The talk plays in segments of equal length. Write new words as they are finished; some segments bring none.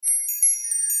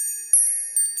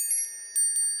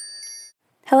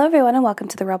Hello, everyone, and welcome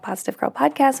to the Real Positive Girl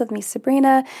podcast with me,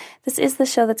 Sabrina. This is the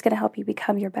show that's going to help you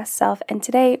become your best self. And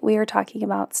today we are talking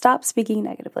about stop speaking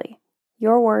negatively.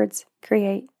 Your words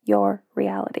create your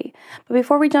reality. But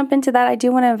before we jump into that, I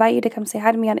do want to invite you to come say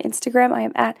hi to me on Instagram. I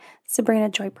am at Sabrina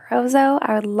Joy Perozzo.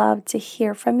 I would love to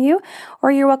hear from you.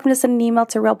 Or you're welcome to send an email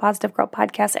to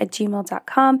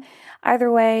realpositivegirlpodcast@gmail.com.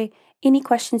 Either way, any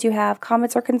questions you have,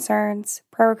 comments or concerns,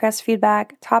 prayer requests,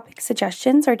 feedback, topic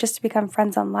suggestions, or just to become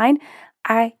friends online,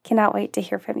 I cannot wait to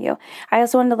hear from you. I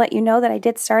also wanted to let you know that I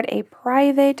did start a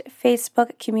private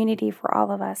Facebook community for all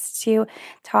of us to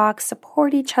talk,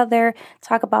 support each other,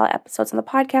 talk about episodes on the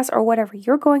podcast or whatever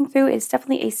you're going through. It's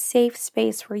definitely a safe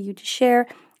space for you to share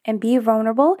and be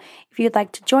vulnerable. If you'd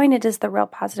like to join, it is the Real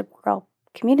Positive Girl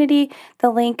community.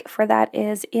 The link for that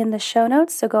is in the show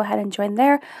notes, so go ahead and join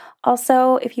there.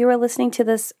 Also, if you are listening to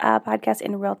this podcast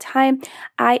in real time,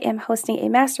 I am hosting a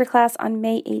masterclass on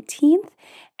May 18th.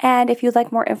 And if you'd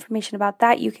like more information about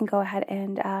that, you can go ahead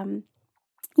and,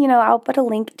 I'll put a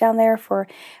link down there for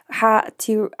how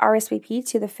to RSVP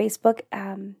to the Facebook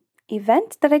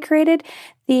event that I created.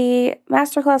 The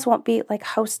masterclass won't be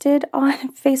hosted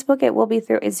on Facebook. It will be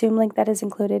through a Zoom link that is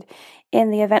included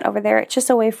in the event over there. It's just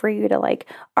a way for you to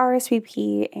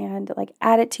RSVP and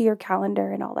add it to your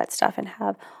calendar and all that stuff and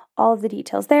have all of the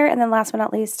details there. And then last but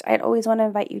not least, I'd always want to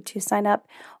invite you to sign up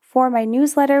for my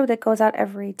newsletter that goes out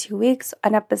every 2 weeks.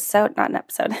 An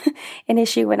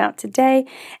issue went out today.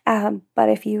 But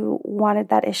if you wanted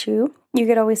that issue, you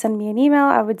could always send me an email.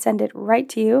 I would send it right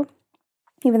to you,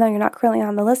 even though you're not currently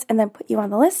on the list, and then put you on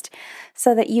the list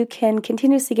so that you can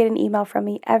continuously get an email from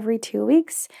me every 2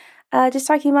 weeks. Just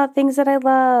talking about things that I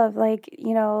love, like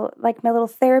my little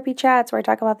therapy chats where I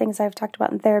talk about things I've talked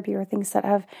about in therapy or things that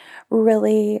have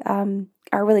really are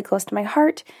really close to my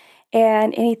heart,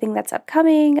 and anything that's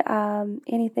upcoming,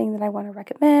 anything that I want to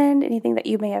recommend, anything that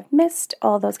you may have missed,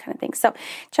 all those kind of things. So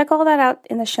check all that out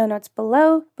in the show notes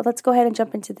below. But let's go ahead and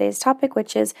jump into today's topic,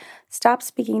 which is stop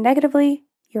speaking negatively.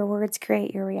 Your words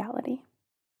create your reality.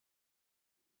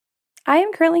 I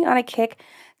am currently on a kick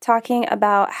talking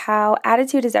about how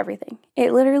attitude is everything.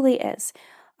 It literally is.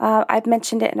 I've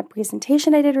mentioned it in a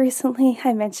presentation I did recently.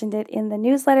 I mentioned it in the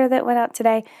newsletter that went out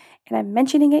today, and I'm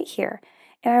mentioning it here.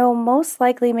 And I will most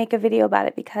likely make a video about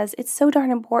it because it's so darn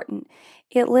important.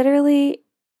 It literally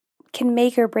can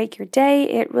make or break your day.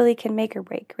 It really can make or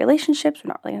break relationships. We're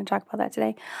not really going to talk about that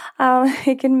today.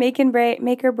 It can make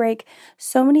or break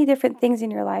so many different things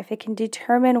in your life. It can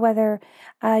determine whether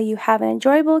you have an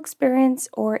enjoyable experience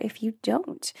or if you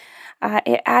don't.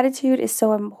 Attitude is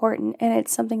so important, and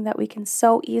it's something that we can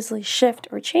so easily shift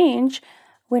or change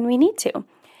when we need to.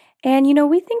 And,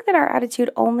 we think that our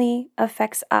attitude only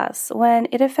affects us when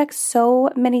it affects so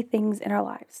many things in our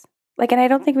lives. And I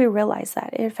don't think we realize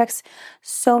that. It affects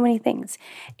so many things.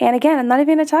 And again, I'm not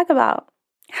even going to talk about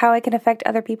how it can affect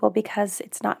other people because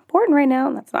it's not important right now,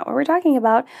 and that's not what we're talking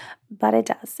about, but it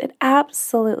does. It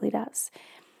absolutely does.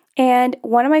 And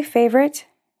one of my favorite,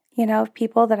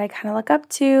 people that I kind of look up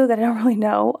to that I don't really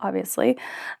know, obviously,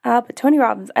 but Tony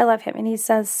Robbins, I love him. And he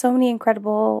says so many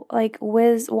incredible,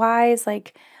 wise,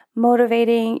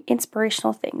 motivating,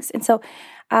 inspirational things. And so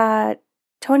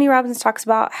Tony Robbins talks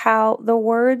about how the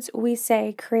words we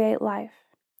say create life,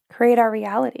 create our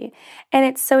reality. And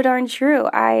it's so darn true.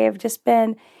 I have just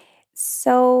been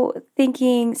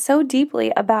thinking so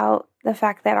deeply about the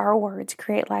fact that our words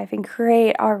create life and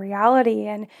create our reality,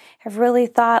 and have really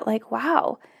thought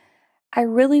wow, I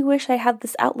really wish I had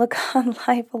this outlook on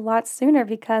life a lot sooner,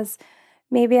 because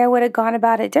maybe I would have gone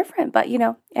about it different. But,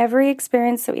 every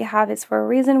experience that we have is for a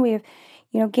reason. We've,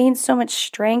 gained so much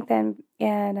strength and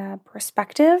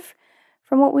perspective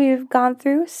from what we've gone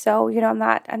through. So,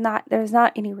 there's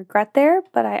not any regret there,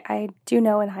 but I do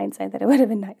know in hindsight that it would have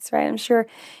been nice, right? I'm sure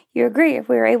you agree. If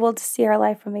we were able to see our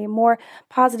life from a more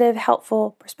positive,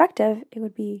 helpful perspective, it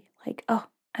would be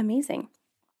amazing.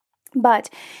 But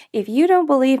if you don't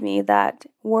believe me that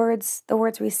the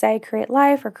words we say create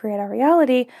life or create our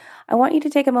reality, I want you to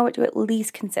take a moment to at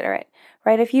least consider it,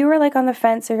 right? If you were on the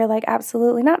fence, or you're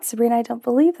absolutely not, Sabrina, I don't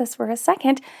believe this for a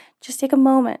second, just take a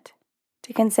moment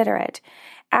to consider it.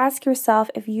 Ask yourself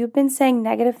if you've been saying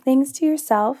negative things to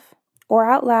yourself or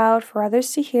out loud for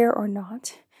others to hear or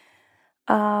not.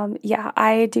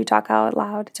 I do talk out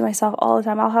loud to myself all the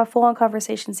time. I'll have full-on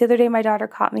conversations. The other day, my daughter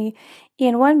caught me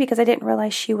in one because I didn't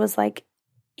realize she was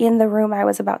in the room I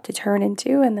was about to turn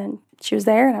into, and then she was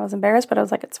there, and I was embarrassed, but I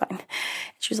was like, it's fine.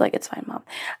 She was like, it's fine, Mom.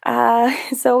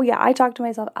 I talk to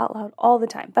myself out loud all the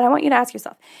time. But I want you to ask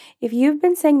yourself, if you've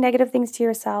been saying negative things to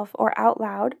yourself or out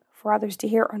loud for others to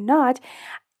hear or not,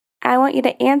 I want you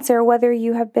to answer whether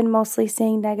you have been mostly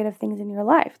saying negative things in your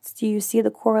life. Do you see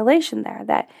the correlation there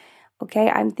that, okay,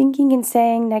 I'm thinking and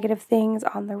saying negative things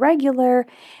on the regular,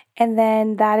 and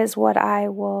then that's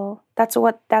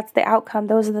the outcome.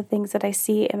 Those are the things that I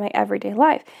see in my everyday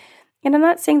life. And I'm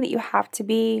not saying that you have to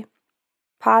be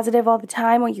positive all the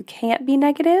time or you can't be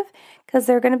negative, because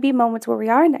there are going to be moments where we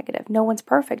are negative. No one's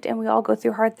perfect, and we all go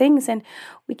through hard things, and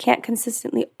we can't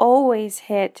consistently always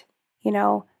hit,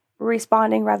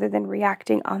 responding rather than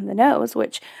reacting on the nose,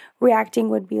 which reacting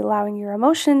would be allowing your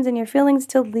emotions and your feelings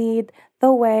to lead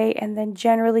the way, and then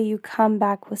generally you come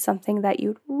back with something that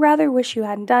you'd rather wish you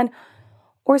hadn't done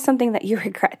or something that you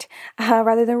regret,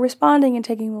 rather than responding and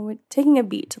taking a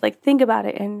beat to think about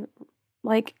it and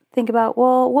think about,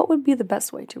 well, what would be the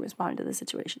best way to respond to the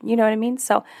situation? You know what I mean?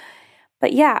 So,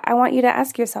 but yeah, I want you to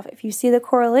ask yourself if you see the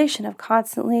correlation of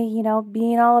constantly,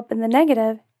 being all up in the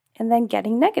negative and then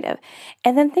getting negative.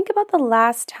 And then think about the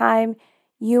last time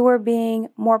you were being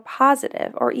more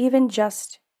positive or even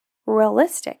just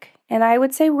realistic. And I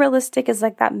would say realistic is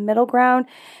that middle ground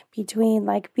between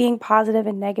being positive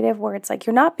and negative, where it's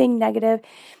you're not being negative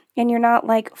and you're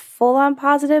not full on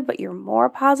positive, but you're more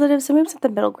positive. So maybe it's at the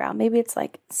middle ground. Maybe it's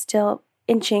still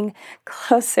inching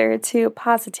closer to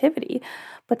positivity,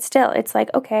 but still it's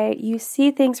okay, you see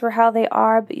things for how they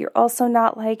are, but you're also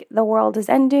not the world is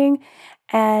ending,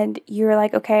 and you're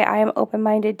okay, I am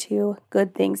open-minded to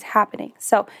good things happening.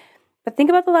 So, but think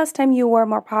about the last time you were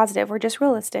more positive or just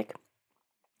realistic.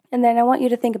 And then I want you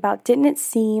to think about, didn't it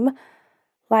seem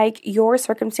like your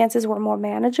circumstances were more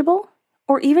manageable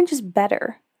or even just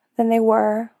better than they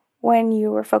were when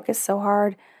you were focused so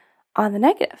hard on the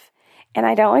negative? And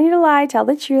I don't want you to lie, tell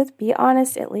the truth, be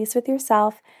honest, at least with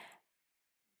yourself.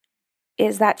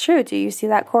 Is that true? Do you see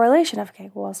that correlation of,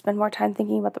 okay, well, I'll spend more time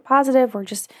thinking about the positive or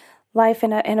just life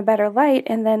in a better light,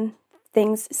 and then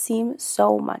things seem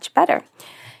so much better?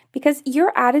 Because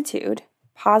your attitude,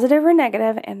 positive or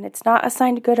negative, and it's not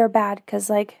assigned good or bad, because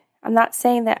I'm not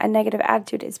saying that a negative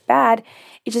attitude is bad,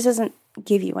 it just doesn't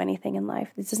give you anything in life.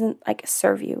 It doesn't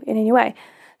serve you in any way.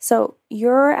 So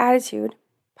your attitude,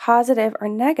 positive or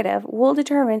negative, will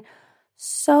determine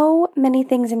so many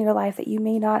things in your life that you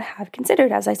may not have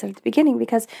considered, as I said at the beginning,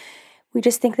 because we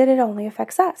just think that it only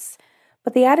affects us.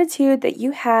 But the attitude that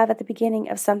you have at the beginning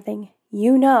of something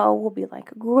will be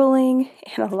grueling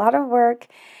and a lot of work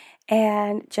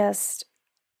and just,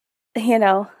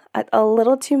 a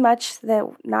little too much, that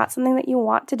not something that you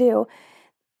want to do.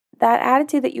 That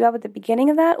attitude that you have at the beginning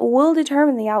of that will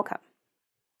determine the outcome.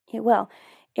 It will.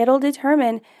 It'll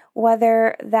determine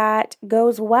whether that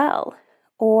goes well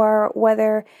or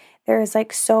whether there's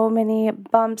so many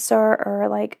bumps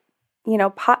or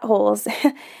potholes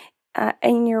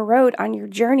in your road on your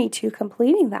journey to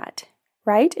completing that,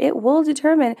 right? It will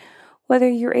determine whether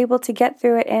you're able to get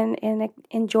through it and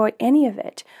enjoy any of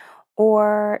it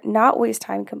or not waste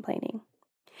time complaining.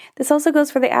 This also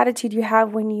goes for the attitude you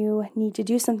have when you need to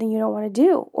do something you don't want to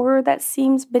do or that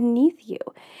seems beneath you.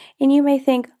 And you may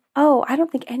think, oh, I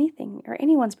don't think anything or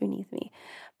anyone's beneath me.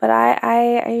 But I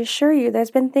assure you,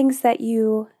 there's been things that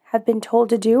you have been told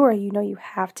to do or you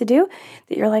have to do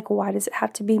that you're why does it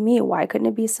have to be me? Why couldn't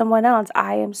it be someone else?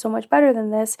 I am so much better than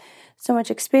this, so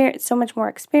much experience, so much more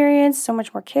experience, so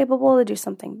much more capable to do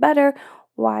something better.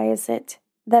 Why is it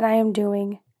that I am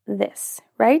doing this,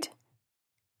 right?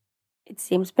 It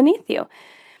seems beneath you.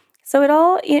 So it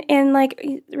all, in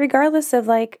regardless of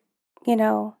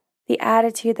the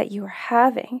attitude that you are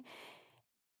having,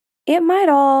 it might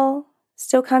all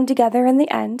still come together in the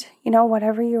end,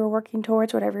 whatever you're working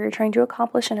towards, whatever you're trying to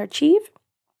accomplish and achieve.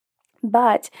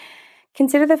 But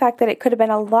consider the fact that it could have been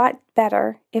a lot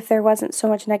better if there wasn't so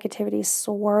much negativity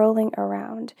swirling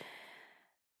around.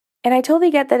 And I totally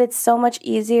get that it's so much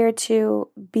easier to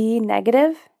be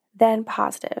negative than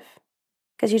positive,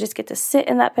 because you just get to sit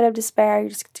in that pit of despair. You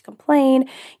just get to complain.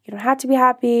 You don't have to be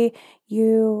happy.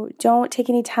 You don't take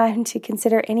any time to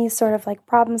consider any sort of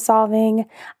problem solving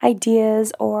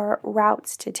ideas or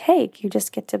routes to take. You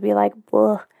just get to be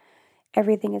ugh,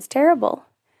 everything is terrible.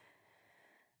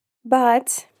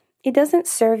 But it doesn't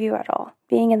serve you at all,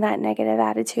 being in that negative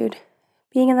attitude,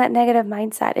 being in that negative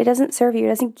mindset. It doesn't serve you. It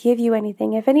doesn't give you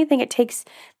anything. If anything, it takes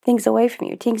things away from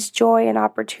you. It takes joy and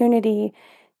opportunity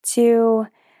to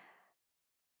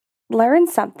learn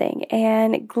something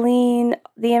and glean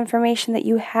the information that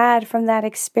you had from that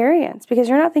experience, because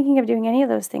you're not thinking of doing any of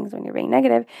those things when you're being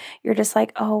negative. You're just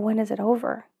oh, when is it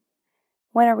over?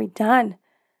 When are we done?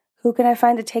 Who can I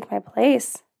find to take my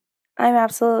place? I'm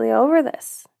absolutely over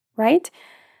this, right?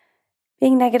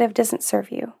 Being negative doesn't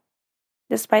serve you,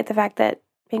 despite the fact that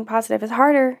being positive is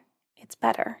harder. It's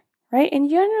better, right? And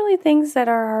generally things that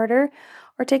are harder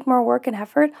or take more work and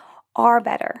effort are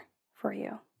better for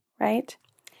you, right?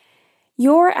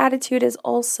 Your attitude is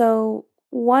also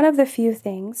one of the few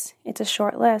things, it's a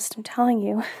short list, I'm telling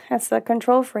you, as the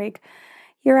control freak,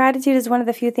 your attitude is one of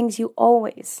the few things you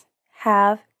always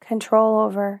have control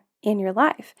over in your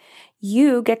life.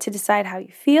 You get to decide how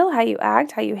you feel, how you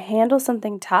act, how you handle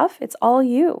something tough. It's all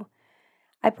you.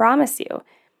 I promise you.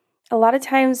 A lot of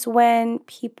times when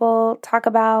people talk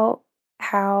about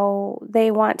how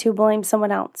they want to blame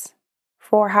someone else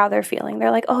for how they're feeling, they're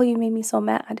like, "Oh, you made me so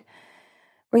mad,"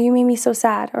 or "You made me so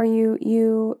sad," or you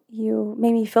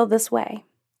made me feel this way."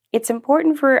 It's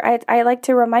important I like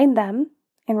to remind them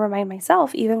and remind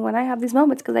myself, even when I have these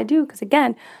moments, because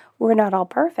again, we're not all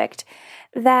perfect,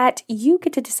 that you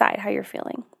get to decide how you're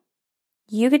feeling.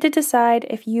 You get to decide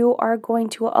if you are going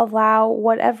to allow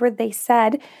whatever they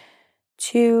said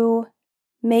to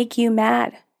make you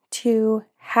mad, to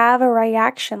have a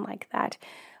reaction like that,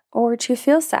 or to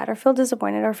feel sad or feel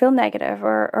disappointed or feel negative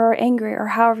or angry or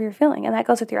however you're feeling. And that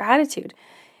goes with your attitude.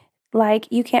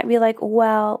 Like, you can't be like,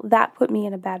 "Well, that put me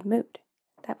in a bad mood.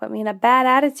 That put me in a bad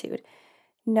attitude."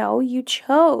 No, you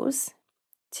chose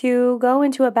to go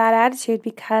into a bad attitude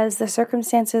because the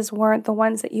circumstances weren't the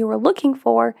ones that you were looking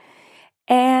for,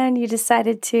 and you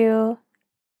decided to,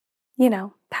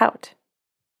 pout,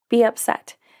 be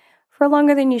upset for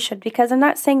longer than you should. Because I'm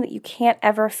not saying that you can't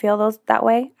ever feel that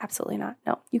way. Absolutely not.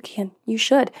 No, you can. You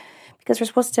should. Because we're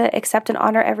supposed to accept and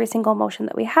honor every single emotion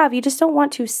that we have. You just don't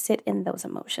want to sit in those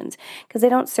emotions because they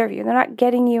don't serve you. They're not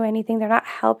getting you anything. They're not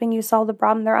helping you solve the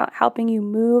problem. They're not helping you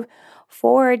move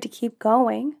forward to keep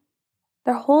going.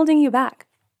 They're holding you back.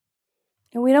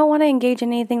 And we don't want to engage in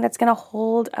anything that's going to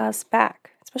hold us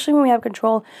back, especially when we have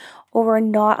control over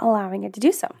not allowing it to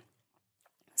do so.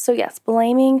 So yes,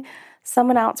 blaming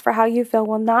someone else for how you feel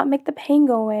will not make the pain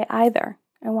go away either.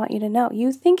 I want you to know.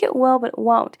 You think it will, but it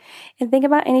won't. And think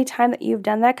about any time that you've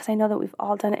done that, because I know that we've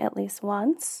all done it at least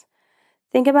once.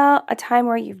 Think about a time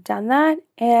where you've done that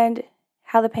and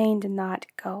how the pain did not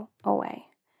go away.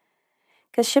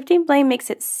 Because shifting blame makes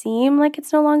it seem like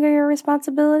it's no longer your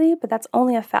responsibility, but that's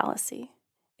only a fallacy.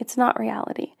 It's not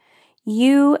reality.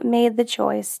 You made the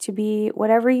choice to be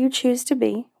whatever you choose to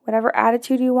be, whatever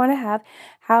attitude you want to have,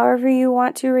 however you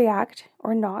want to react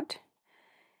or not.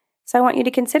 So I want you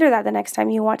to consider that the next time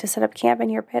you want to set up camp in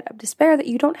your pit of despair, that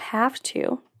you don't have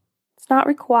to. It's not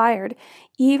required.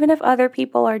 Even if other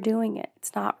people are doing it,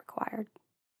 it's not required.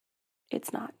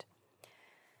 It's not.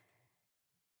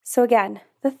 So again,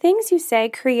 the things you say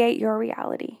create your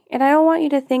reality. And I don't want you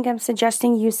to think I'm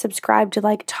suggesting you subscribe to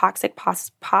like toxic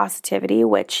positivity,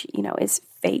 which, is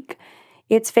fake.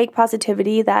 It's fake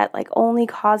positivity that like only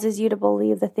causes you to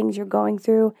believe the things you're going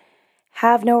through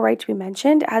have no right to be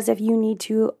mentioned, as if you need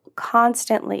to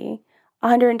constantly,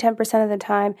 110% of the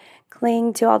time,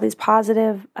 cling to all these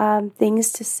positive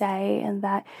things to say, and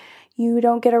that you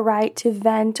don't get a right to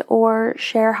vent or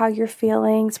share how you're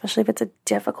feeling, especially if it's a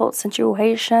difficult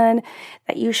situation,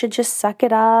 that you should just suck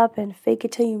it up and fake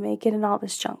it till you make it and all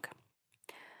this junk.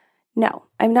 No,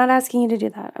 I'm not asking you to do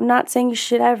that. I'm not saying you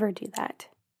should ever do that.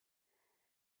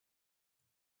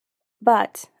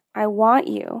 But I want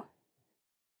you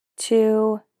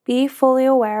to be fully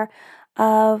aware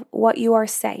of what you are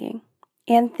saying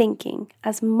and thinking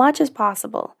as much as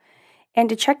possible, and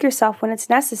to check yourself when it's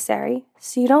necessary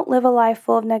so you don't live a life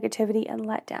full of negativity and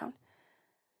letdown.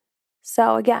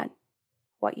 So again,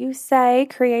 what you say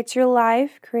creates your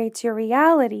life, creates your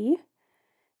reality.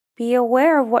 Be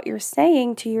aware of what you're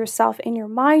saying to yourself in your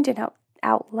mind and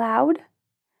out loud.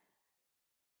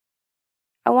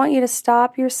 I want you to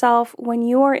stop yourself when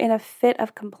you are in a fit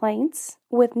of complaints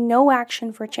with no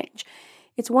action for change.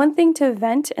 It's one thing to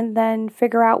vent and then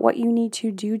figure out what you need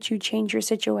to do to change your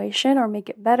situation or make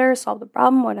it better, solve the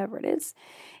problem, whatever it is.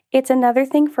 It's another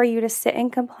thing for you to sit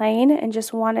and complain and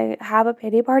just want to have a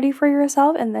pity party for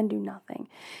yourself and then do nothing.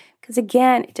 Because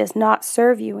again, it does not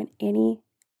serve you in any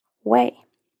way.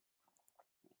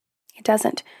 It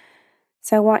doesn't.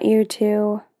 So I want you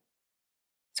to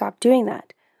stop doing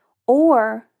that.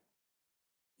 Or,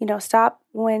 stop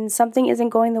when something isn't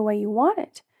going the way you want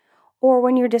it, or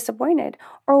when you're disappointed,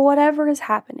 or whatever is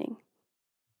happening.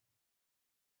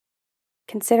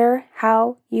 Consider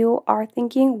how you are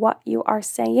thinking, what you are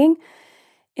saying,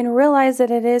 and realize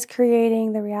that it is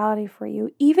creating the reality for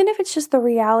you, even if it's just the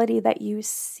reality that you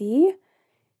see,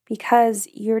 because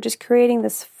you're just creating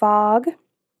this fog,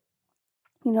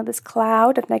 this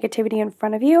cloud of negativity in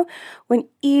front of you, when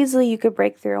easily you could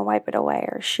break through and wipe it away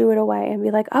or shoo it away and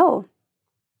be like, oh,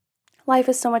 life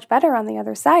is so much better on the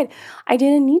other side. I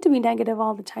didn't need to be negative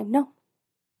all the time. No,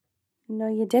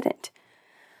 you didn't.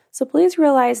 So please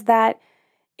realize that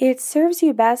It serves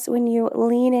you best when you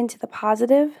lean into the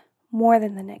positive more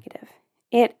than the negative.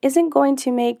 It isn't going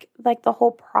to make like the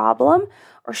whole problem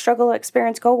or struggle or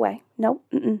experience go away. No,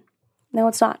 no,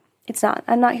 it's not. It's not.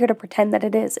 I'm not here to pretend that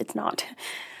it is. It's not.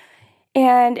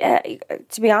 And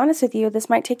to be honest with you, this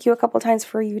might take you a couple times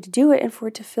for you to do it and for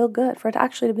it to feel good, for it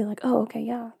actually to be like, oh, okay,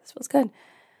 yeah, this feels good.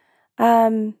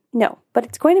 No, but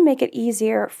it's going to make it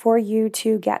easier for you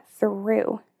to get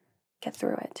through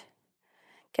it.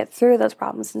 Get through those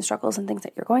problems and struggles and things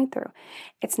that you're going through.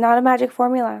 It's not a magic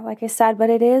formula, like I said, but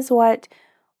it is what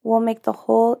will make the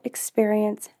whole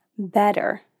experience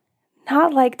better.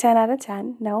 Not like 10 out of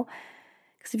 10, no.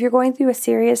 Because if you're going through a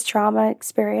serious trauma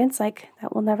experience, like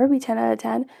that will never be 10 out of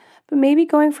 10, but maybe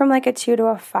going from like a 2 to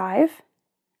a 5,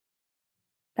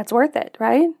 that's worth it,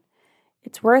 right?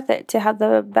 It's worth it to have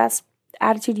the best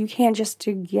attitude you can just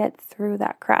to get through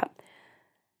that crap.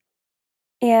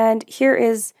 And here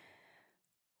is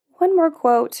one more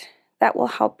quote that will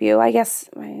help you. I guess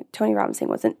my Tony Robbins thing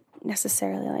wasn't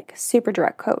necessarily like a super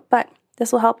direct quote, but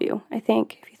this will help you, I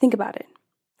think, if you think about it.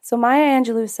 So Maya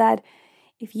Angelou said,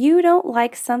 if you don't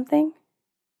like something,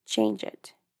 change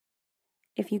it.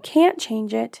 If you can't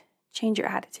change it, change your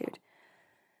attitude.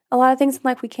 A lot of things in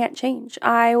life we can't change.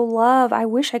 I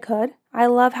wish I could. I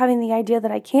love having the idea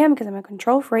that I can because I'm a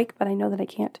control freak, but I know that I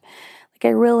can't. Like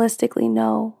I realistically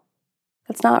know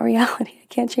that's not reality. I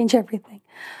can't change everything.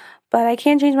 But I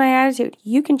can change my attitude.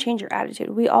 You can change your attitude.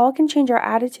 We all can change our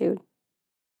attitude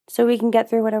so we can get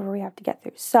through whatever we have to get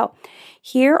through. So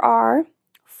here are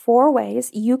 4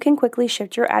 ways you can quickly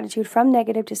shift your attitude from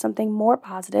negative to something more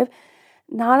positive.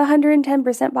 Not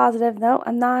 110% positive. No,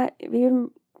 I'm not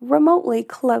even remotely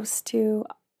close to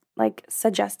like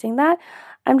suggesting that.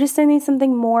 I'm just saying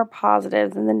something more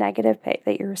positive than the negative pit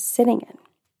that you're sitting in.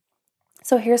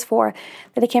 So here's 4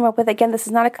 that I came up with. Again, this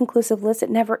is not a conclusive list. It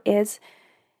never is.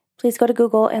 Please go to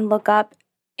Google and look up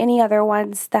any other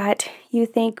ones that you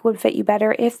think would fit you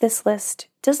better if this list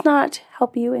does not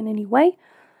help you in any way.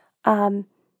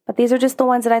 But these are just the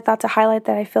ones that I thought to highlight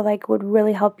that I feel like would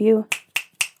really help you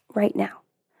right now.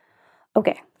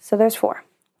 Okay, so there's 4.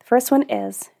 The first one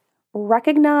is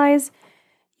recognize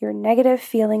your negative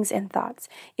feelings and thoughts.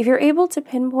 If you're able to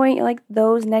pinpoint like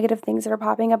those negative things that are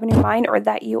popping up in your mind or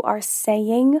that you are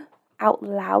saying out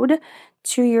loud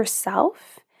to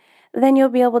yourself, then you'll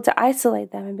be able to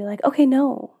isolate them and be like, okay,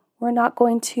 no, we're not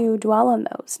going to dwell on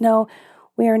those. No,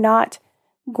 we are not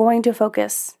going to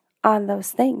focus on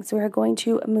those things. We're going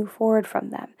to move forward from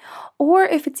them. Or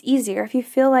if it's easier, if you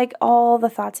feel like all the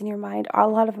thoughts in your mind, a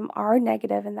lot of them are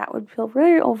negative and that would feel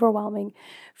really overwhelming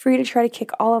for you to try to kick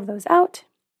all of those out,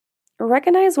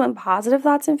 recognize when positive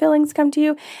thoughts and feelings come to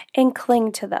you and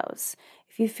cling to those.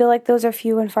 If you feel like those are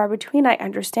few and far between, I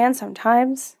understand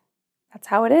sometimes. That's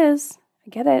how it is. I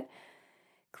get it.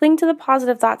 Cling to the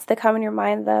positive thoughts that come in your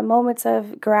mind, the moments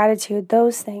of gratitude,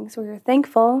 those things where you're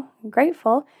thankful and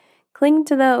grateful. Cling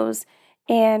to those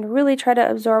and really try to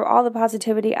absorb all the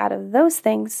positivity out of those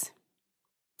things.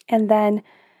 And then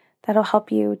that'll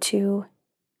help you to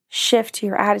shift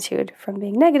your attitude from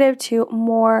being negative to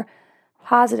more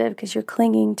positive because you're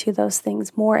clinging to those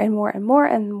things more and more and more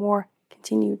and more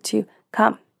continue to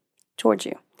come towards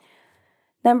you.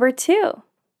 Number 2,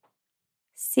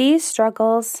 see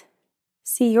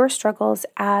your struggles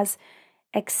as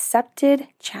accepted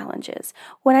challenges.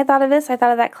 When I thought of this, I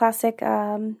thought of that classic,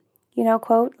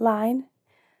 quote line,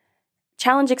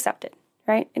 challenge accepted,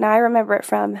 right? And I remember it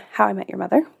from How I Met Your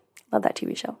Mother. Love that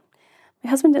TV show. My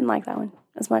husband didn't like that one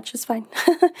as much. It's fine.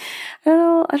 I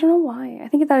don't know why. I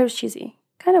think he thought it was cheesy.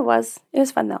 Kind of was. It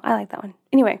was fun though. I like that one.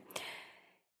 Anyway,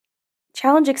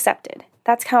 challenge accepted.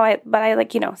 That's how I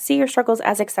see your struggles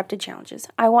as accepted challenges.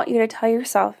 I want you to tell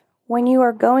yourself when you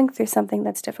are going through something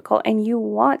that's difficult and you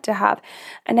want to have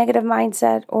a negative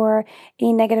mindset or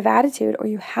a negative attitude, or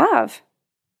you have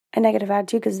a negative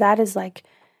attitude because that is like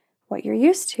what you're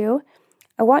used to,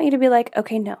 I want you to be like,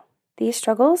 okay, no, these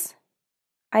struggles,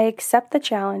 I accept the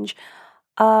challenge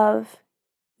of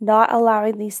not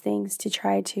allowing these things to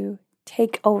try to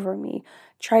take over me,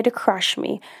 try to crush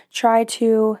me, try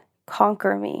to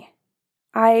conquer me.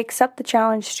 I accept the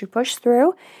challenge to push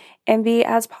through and be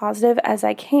as positive as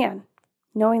I can,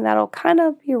 knowing that'll kind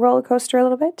of be a roller coaster a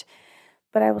little bit,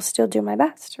 but I will still do my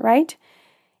best, right?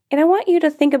 And I want you to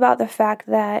think about the fact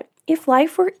that if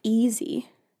life were easy,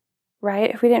 right,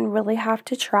 if we didn't really have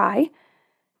to try,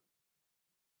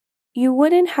 you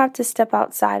wouldn't have to step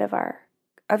outside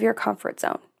of your comfort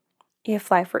zone if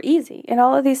life were easy. And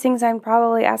all of these things I'm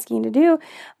probably asking you to do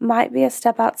might be a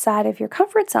step outside of your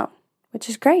comfort zone, which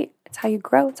is great. It's how you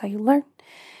grow. It's how you learn.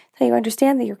 It's how you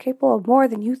understand that you're capable of more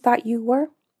than you thought you were.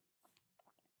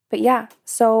 But yeah,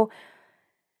 so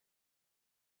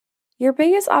Your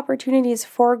biggest opportunities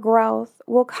for growth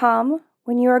will come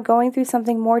when you are going through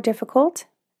something more difficult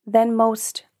than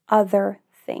most other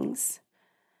things.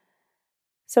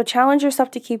 So challenge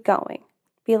yourself to keep going.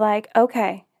 Be like,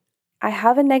 okay, I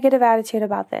have a negative attitude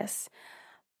about this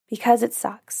because it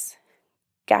sucks.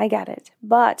 I get it.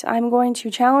 But I'm going to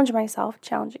challenge myself,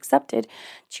 challenge accepted,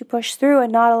 to push through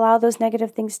and not allow those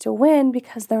negative things to win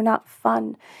because they're not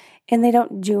fun and they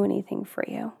don't do anything for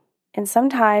you. And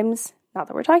sometimes, not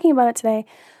that we're talking about it today,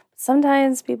 but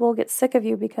sometimes people get sick of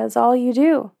you because all you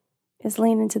do is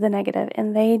lean into the negative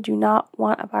and they do not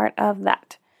want a part of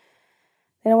that.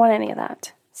 They don't want any of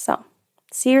that. So,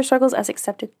 see your struggles as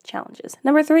accepted challenges.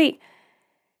 Number 3,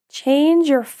 change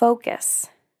your focus.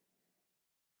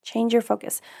 Change your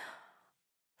focus.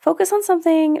 Focus on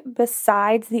something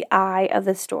besides the eye of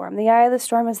the storm. The eye of the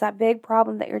storm is that big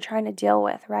problem that you're trying to deal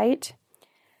with, right?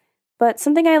 But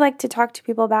something I like to talk to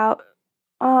people about,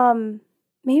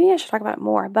 maybe I should talk about it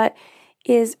more, but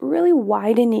is really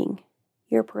widening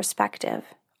your perspective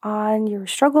on your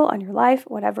struggle, on your life,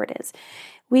 whatever it is.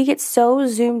 We get so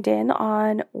zoomed in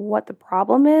on what the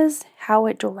problem is, how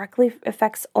it directly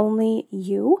affects only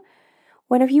you,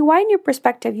 when if you widen your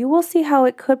perspective, you will see how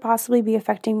it could possibly be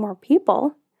affecting more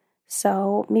people.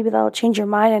 So maybe that'll change your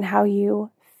mind and how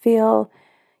you feel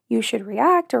you should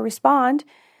react or respond.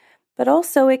 But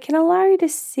also it can allow you to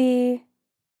see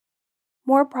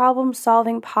more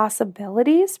problem-solving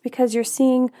possibilities because you're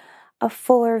seeing a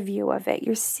fuller view of it.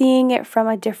 You're seeing it from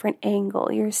a different angle.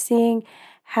 You're seeing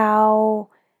how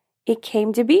it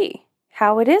came to be,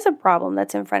 how it is a problem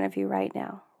that's in front of you right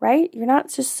now, right? You're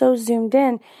not just so zoomed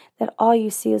in that all you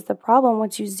see is the problem.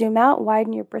 Once you zoom out,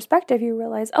 widen your perspective, you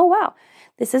realize, oh, wow,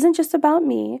 this isn't just about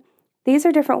me. These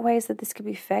are different ways that this could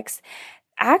be fixed.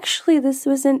 Actually, this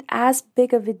wasn't as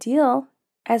big of a deal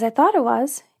as I thought it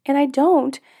was, and I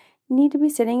don't need to be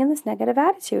sitting in this negative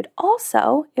attitude.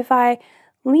 Also, if I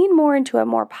lean more into a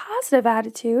more positive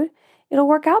attitude, it'll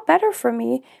work out better for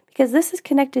me because this is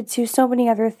connected to so many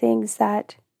other things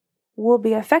that will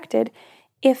be affected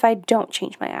if I don't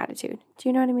change my attitude. Do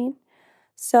you know what I mean?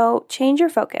 So change your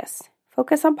focus.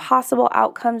 Focus on possible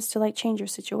outcomes to change your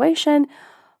situation.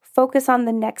 Focus on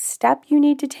the next step you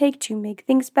need to take to make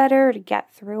things better, to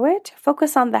get through it.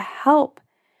 Focus on the help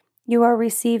you are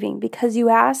receiving because you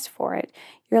asked for it.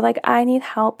 You're like, I need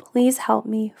help. Please help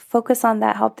me. Focus on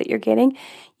that help that you're getting.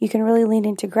 You can really lean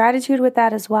into gratitude with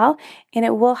that as well, and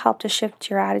it will help to shift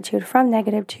your attitude from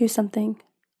negative to something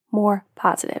more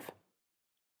positive.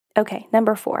 Okay,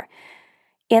 number 4,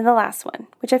 and the last one,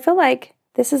 which I feel like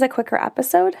this is a quicker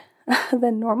episode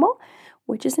than normal,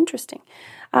 which is interesting.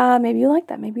 Maybe you like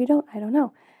that. Maybe you don't. I don't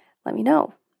know. Let me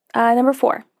know. Number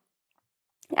 4,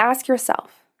 ask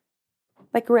yourself,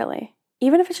 really,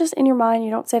 even if it's just in your mind,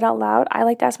 you don't say it out loud. I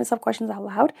like to ask myself questions out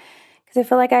loud because I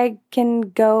feel like I can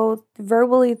go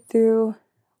verbally through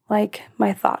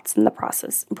my thoughts in the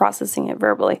processing it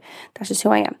verbally. That's just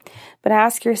who I am. But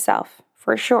ask yourself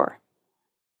for sure,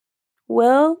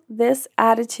 will this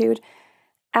attitude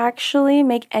actually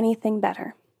make anything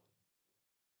better?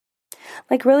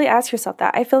 Really ask yourself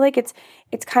that. I feel like it's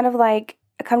kind of like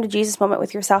a come to Jesus moment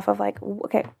with yourself of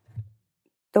okay,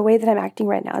 the way that I'm acting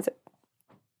right now,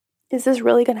 is this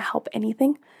really going to help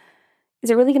anything? Is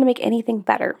it really going to make anything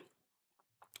better?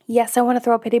 Yes, I want to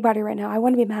throw a pity party right now. I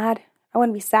want to be mad. I want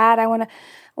to be sad. I want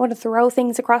to throw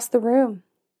things across the room.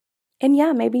 And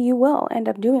yeah, maybe you will end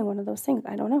up doing one of those things.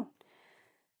 I don't know.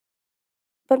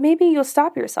 But maybe you'll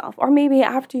stop yourself. Or maybe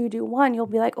after you do one, you'll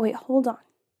be like, oh, wait, hold on.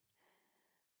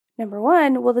 Number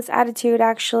 1, will this attitude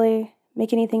actually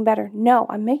make anything better? No,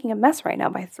 I'm making a mess right now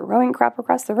by throwing crap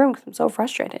across the room because I'm so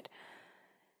frustrated.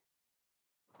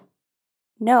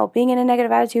 No, being in a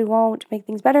negative attitude won't make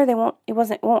things better. It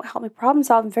won't help me problem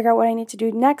solve and figure out what I need to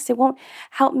do next. It won't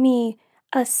help me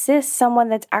assist someone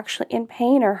that's actually in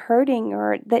pain or hurting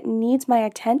or that needs my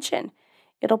attention.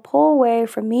 It'll pull away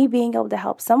from me being able to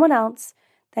help someone else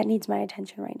that needs my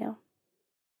attention right now.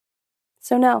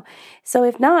 So no. So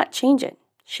if not, change it.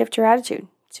 Shift your attitude.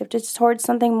 Shift it towards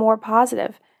something more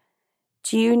positive.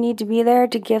 Do you need to be there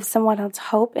to give someone else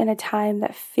hope in a time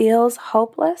that feels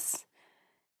hopeless?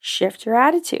 Shift your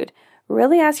attitude.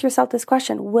 Really ask yourself this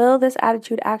question. Will this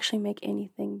attitude actually make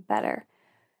anything better?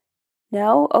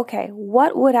 No? Okay.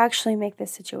 What would actually make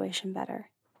this situation better?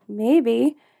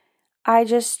 Maybe I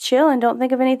just chill and don't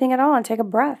think of anything at all and take a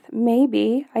breath.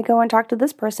 Maybe I go and talk to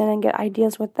this person and get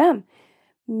ideas with them.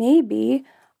 Maybe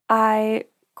I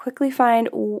quickly find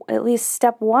at least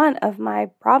step 1 of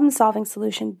my problem-solving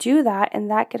solution, do that,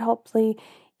 and that could hopefully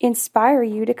inspire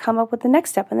you to come up with the next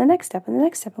step and the next step and the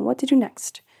next step and what to do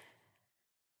next.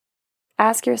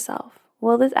 Ask yourself,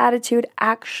 will this attitude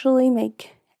actually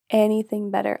make anything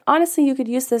better. Honestly, you could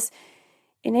use this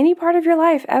in any part of your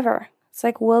life ever. It's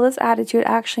like, will this attitude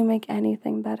actually make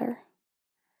anything better?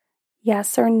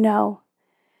 Yes or no?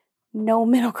 No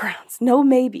middle grounds, no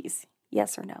maybes.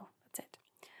 Yes or no. That's it.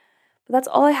 But that's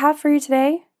all I have for you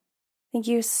today. Thank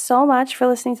you so much for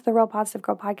listening to the Real Positive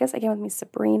Girl podcast. Again, with me,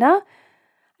 Sabrina.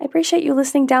 I appreciate you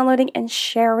listening, downloading, and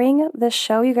sharing this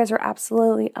show. You guys are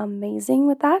absolutely amazing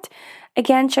with that.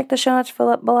 Again, check the show notes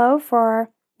below for,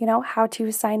 how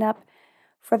to sign up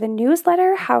for the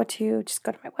newsletter, how to just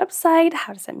go to my website,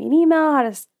 how to send me an email, how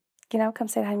to, come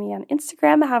say hi to me on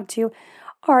Instagram, how to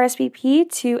RSVP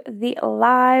to the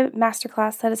live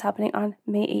masterclass that is happening on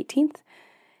May 18th.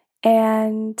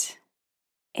 And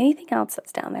anything else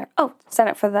that's down there. Oh, sign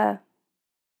up for the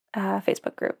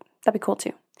Facebook group. That'd be cool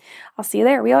too. I'll see you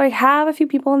there. We already have a few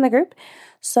people in the group.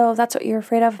 So if that's what you're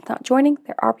afraid of not joining,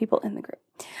 there are people in the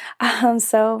group.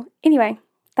 So anyway,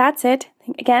 that's it.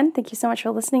 Again, thank you so much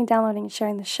for listening, downloading, and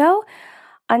sharing the show.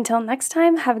 Until next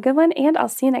time, have a good one, and I'll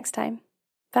see you next time.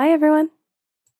 Bye, everyone.